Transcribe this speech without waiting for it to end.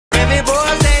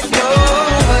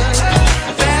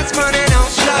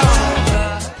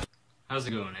How's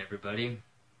it going, everybody?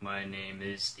 My name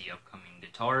is the upcoming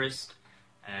guitarist,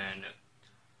 and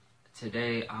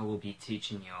today I will be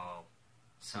teaching y'all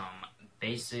some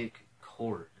basic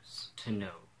chords to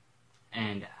know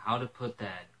and how to put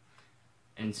that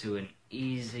into an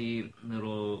easy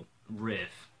little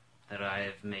riff that I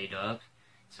have made up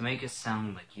to make it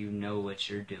sound like you know what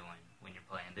you're doing when you're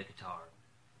playing the guitar.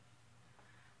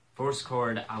 First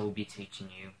chord I will be teaching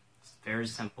you, it's very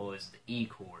simple, is the E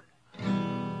chord.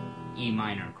 E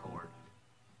minor chord.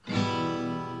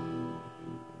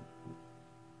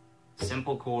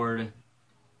 Simple chord.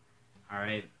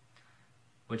 Alright.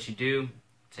 What you do,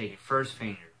 take your first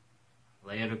finger,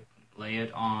 lay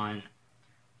it on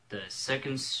the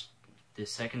second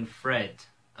fret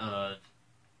of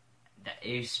the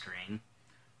A string,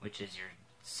 which is your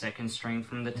second string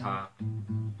from the top.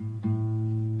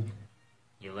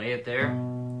 You lay it there,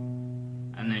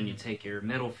 and then you take your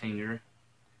middle finger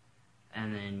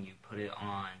and then you put it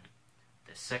on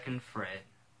the second fret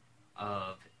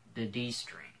of the D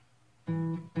string.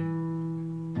 And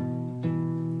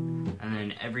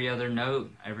then every other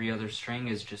note, every other string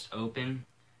is just open,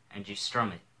 and you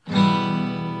strum it.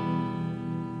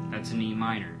 That's an E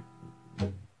minor.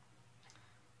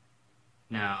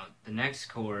 Now, the next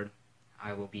chord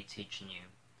I will be teaching you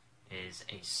is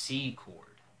a C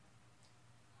chord,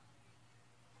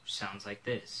 which sounds like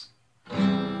this.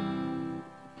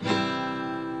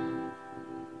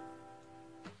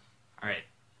 Alright,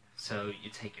 so you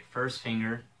take your first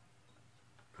finger,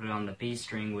 put it on the B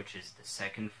string, which is the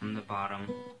second from the bottom.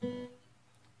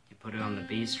 You put it on the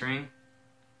B string,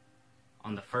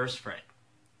 on the first fret.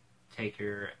 Take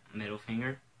your middle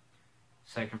finger,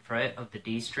 second fret of the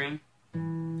D string,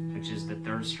 which is the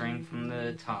third string from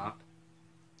the top.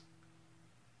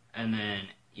 And then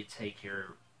you take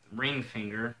your ring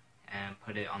finger and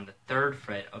put it on the third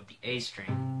fret of the A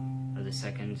string, or the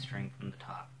second string from the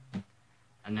top.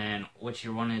 And then what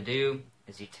you want to do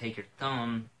is you take your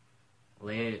thumb,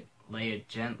 lay it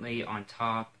gently on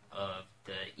top of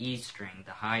the E string,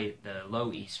 the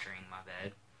low E string, my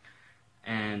bad,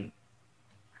 and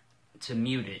to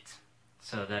mute it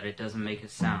so that it doesn't make a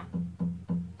sound.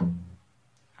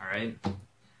 Alright?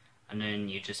 And then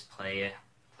you just play,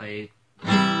 and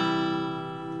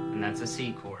that's a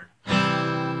C chord.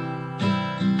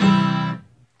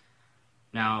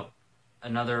 Now,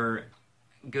 another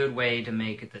good way to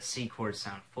make the C chord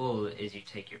sound full is you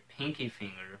take your pinky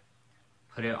finger,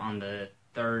 put it on the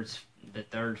third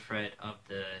fret of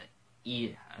the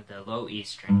low E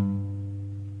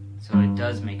string, so it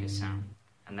does make a sound,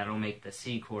 and that'll make the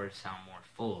C chord sound more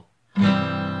full.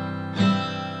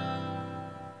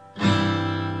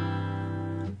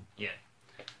 Yeah.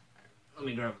 Let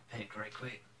me grab a pick right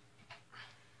quick.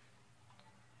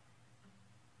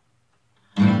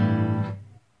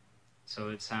 So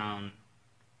it sounds.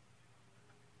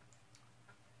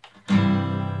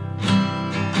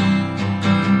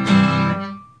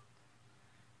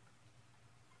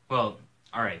 Well,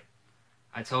 alright,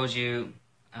 I told you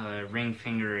ring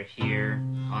finger here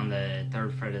on the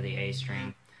third fret of the A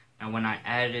string. Now when I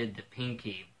added the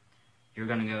pinky, you're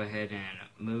going to go ahead and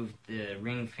move the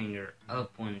ring finger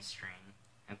up one string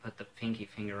and put the pinky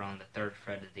finger on the third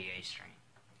fret of the A string.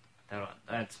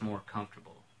 That's more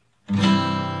comfortable.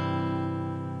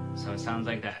 So it sounds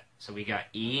like that. So we got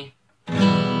E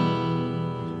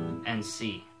and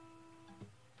C.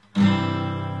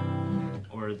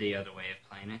 Or the other way of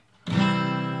playing it,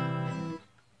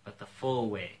 but the full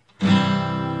way.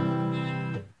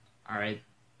 Alright,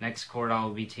 next chord I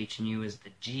will be teaching you is the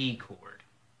G chord.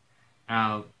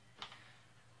 Now,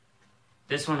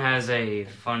 this one has a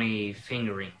funny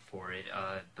fingering for it,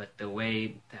 but the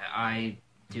way that I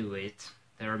do it,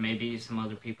 there may be some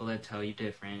other people that tell you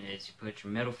different, is you put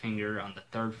your middle finger on the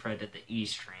third fret of the E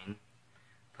string,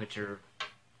 put your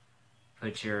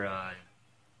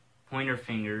pointer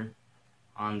finger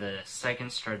on the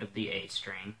second fret of the A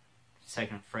string,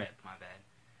 second fret, my bad,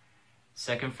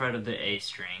 second fret of the A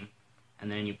string, and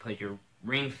then you put your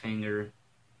ring finger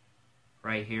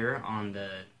right here on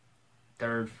the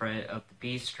third fret of the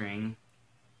B string,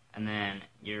 and then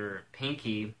your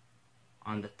pinky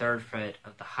on the third fret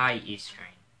of the high E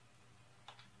string.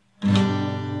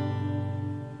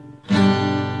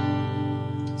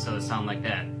 So it sounds like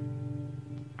that.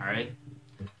 Alright?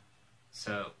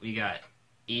 So we got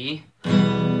E,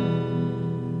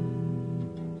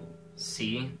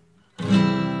 C,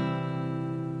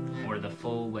 or the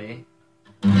full way,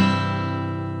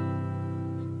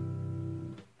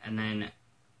 and then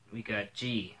we got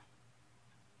G.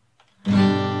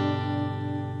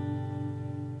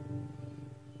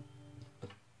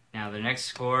 Now the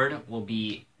next chord will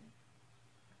be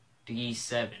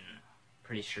D7,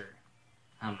 pretty sure.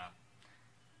 I don't know.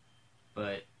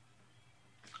 But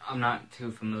I'm not too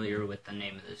familiar with the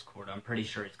name of this chord. I'm pretty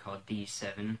sure it's called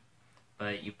D7.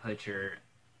 But you put your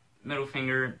middle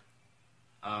finger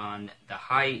on the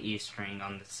high E string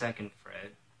on the 2nd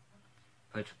fret.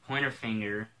 Put your pointer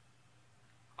finger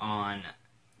on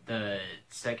the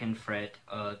 2nd fret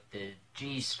of the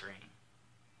G string.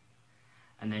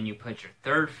 And then you put your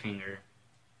 3rd finger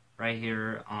right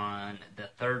here on the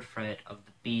 3rd fret of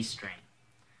the B string.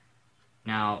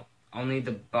 Now, only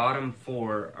the bottom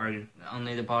four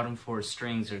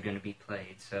strings are going to be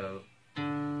played. So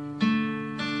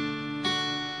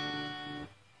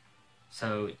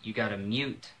you got to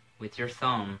mute with your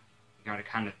thumb. You got to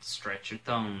kind of stretch your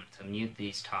thumb to mute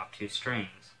these top 2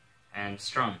 strings and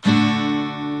strum.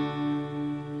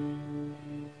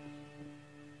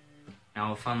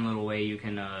 Now, a fun little way you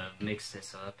can mix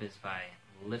this up is by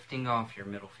lifting off your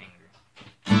middle finger.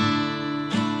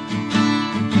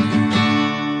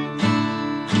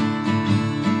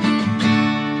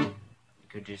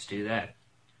 You could just do that.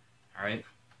 Alright?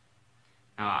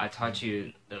 Now, I taught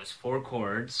you those 4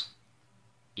 chords.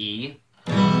 E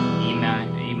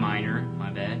minor, my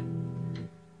bad.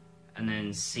 And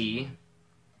then C,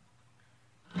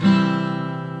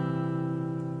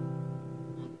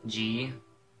 G,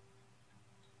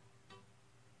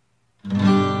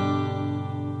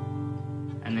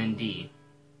 and then D.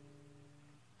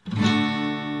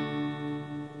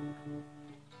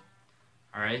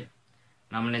 Alright?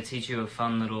 Now I'm going to teach you a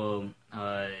fun little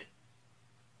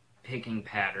picking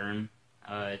pattern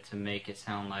to make it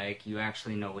sound like you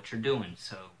actually know what you're doing.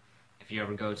 So if you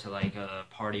ever go to like a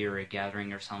party or a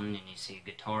gathering or something and you see a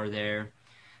guitar there,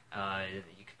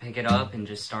 you can pick it up and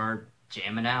just start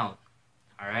jamming out.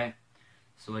 Alright?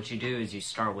 So what you do is you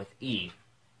start with E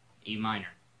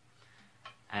minor.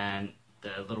 And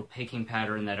the little picking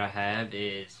pattern that I have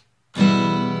is,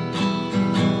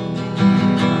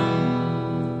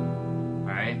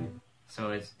 alright? So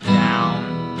it's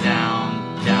down,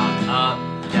 down, down, up,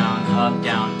 down, up,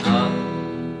 down, up.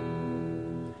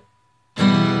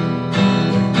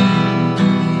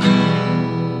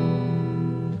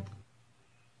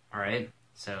 Alright,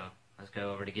 so let's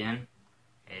go over it again.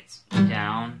 It's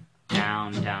down,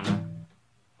 down, down, up.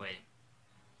 Wait.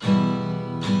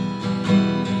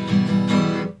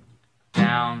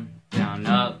 Down, down,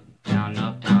 up, down,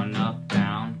 up, down, up,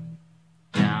 down,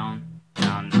 down,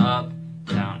 down, up,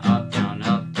 down, up, down,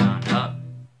 up, down, up.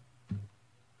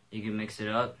 You can mix it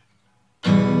up.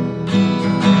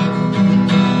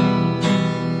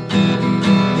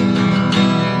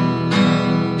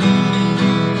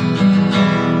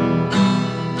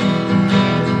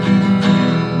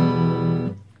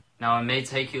 Now, it may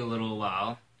take you a little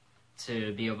while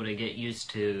to be able to get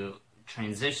used to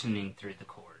transitioning through the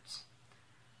chords.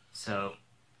 So,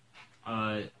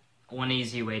 one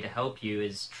easy way to help you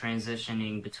is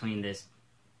transitioning between this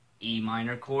E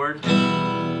minor chord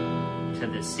to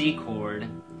the C chord,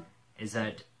 is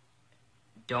that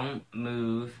don't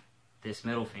move this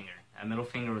middle finger. That middle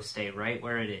finger will stay right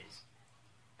where it is.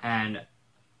 And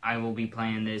I will be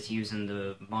playing this using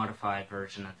the modified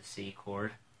version of the C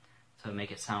chord to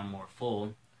make it sound more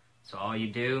full. So all you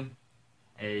do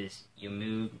is you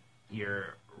move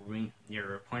your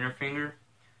pointer finger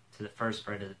to the 1st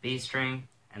fret of the B string,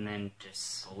 and then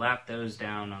just slap those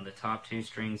down on the top 2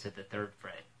 strings at the 3rd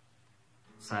fret.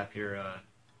 Slap your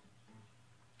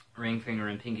ring finger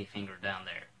and pinky finger down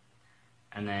there.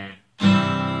 And then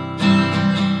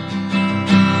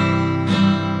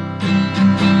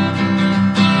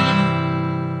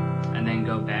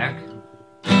go back.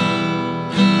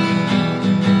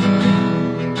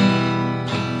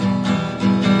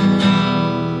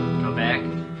 Go back.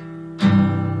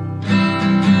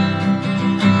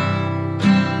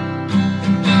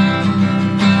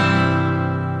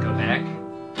 Go back.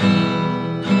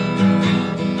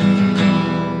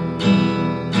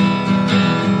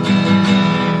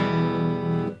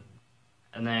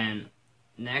 And then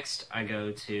next I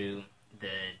go to the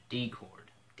D chord.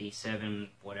 D7,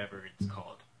 whatever it's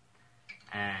called.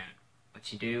 And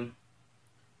what you do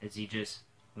is you just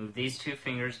move these 2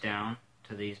 fingers down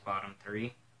to these bottom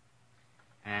 3,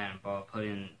 and I'll put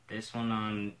in this one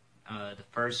on the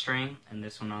 1st string and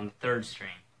this one on the 3rd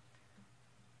string.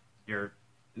 Your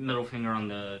middle finger on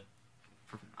the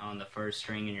 1st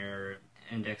string and your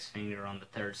index finger on the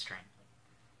 3rd string,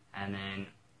 and then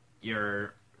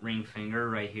your ring finger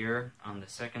right here on the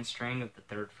 2nd string of the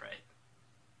 3rd fret.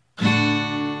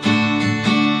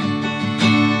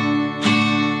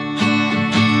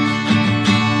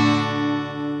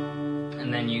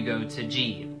 Then you go to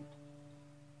G,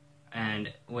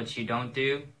 and what you don't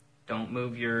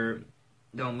move your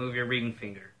don't move your ring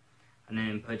finger. And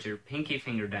then put your pinky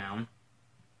finger down,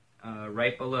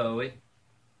 right below it,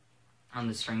 on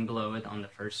the string below it, on the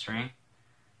first string.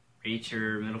 Reach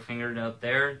your middle finger up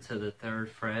there to the 3rd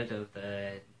fret of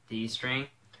the D string,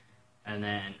 and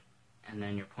then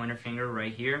your pointer finger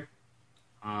right here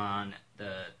on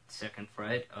the 2nd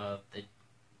fret of the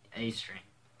A string.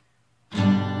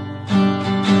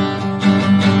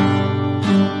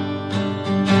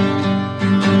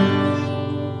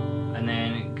 And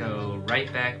then go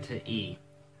right back to E.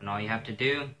 And all you have to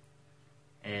do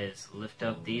is lift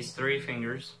up these 3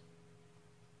 fingers.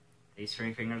 These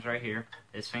 3 fingers right here.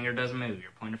 This finger doesn't move.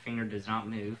 Your pointer finger does not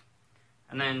move.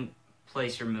 And then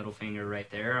place your middle finger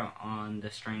right there on the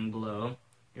string below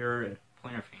your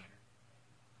pointer finger.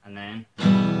 And then...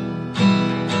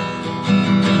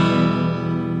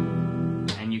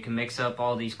 And you can mix up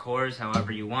all these chords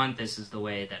however you want. This is the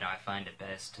way that I find it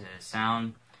best to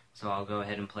sound. So I'll go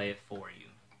ahead and play it for you.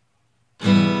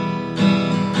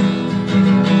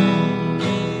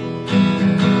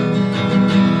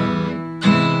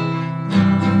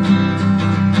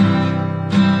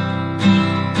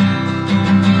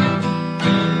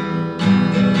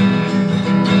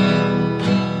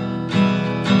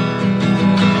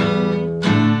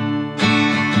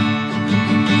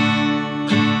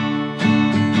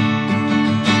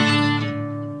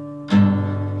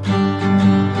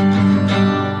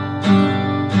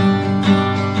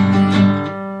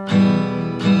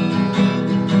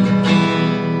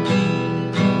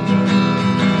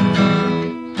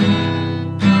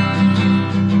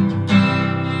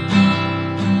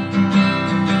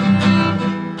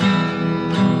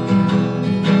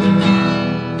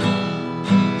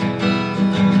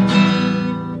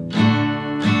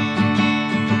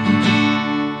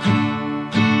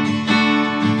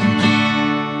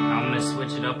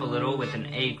 Up a little with an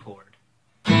A chord.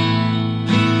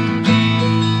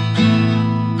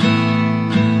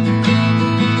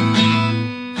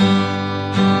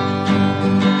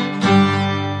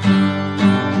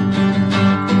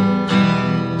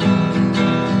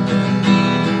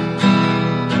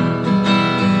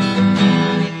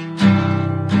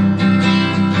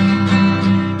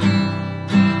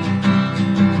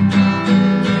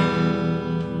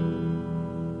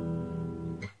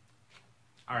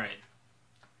 Alright.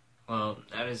 Well,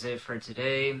 that is it for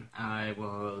today. I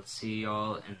will see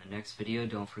y'all in the next video.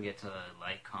 Don't forget to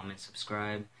like, comment,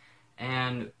 subscribe,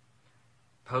 and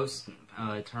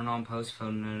turn on post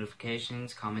phone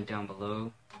notifications. Comment down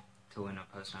below to win a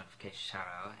post notification shout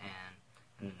out and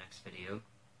in the next video.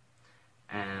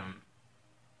 And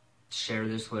share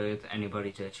this with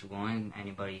anybody that you want,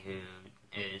 anybody who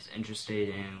is interested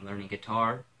in learning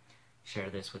guitar. Share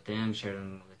this with them. Share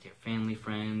them with your family,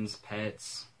 friends,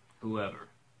 pets, whoever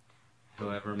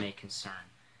may concern.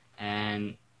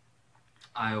 And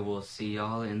I will see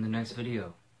y'all in the next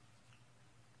video.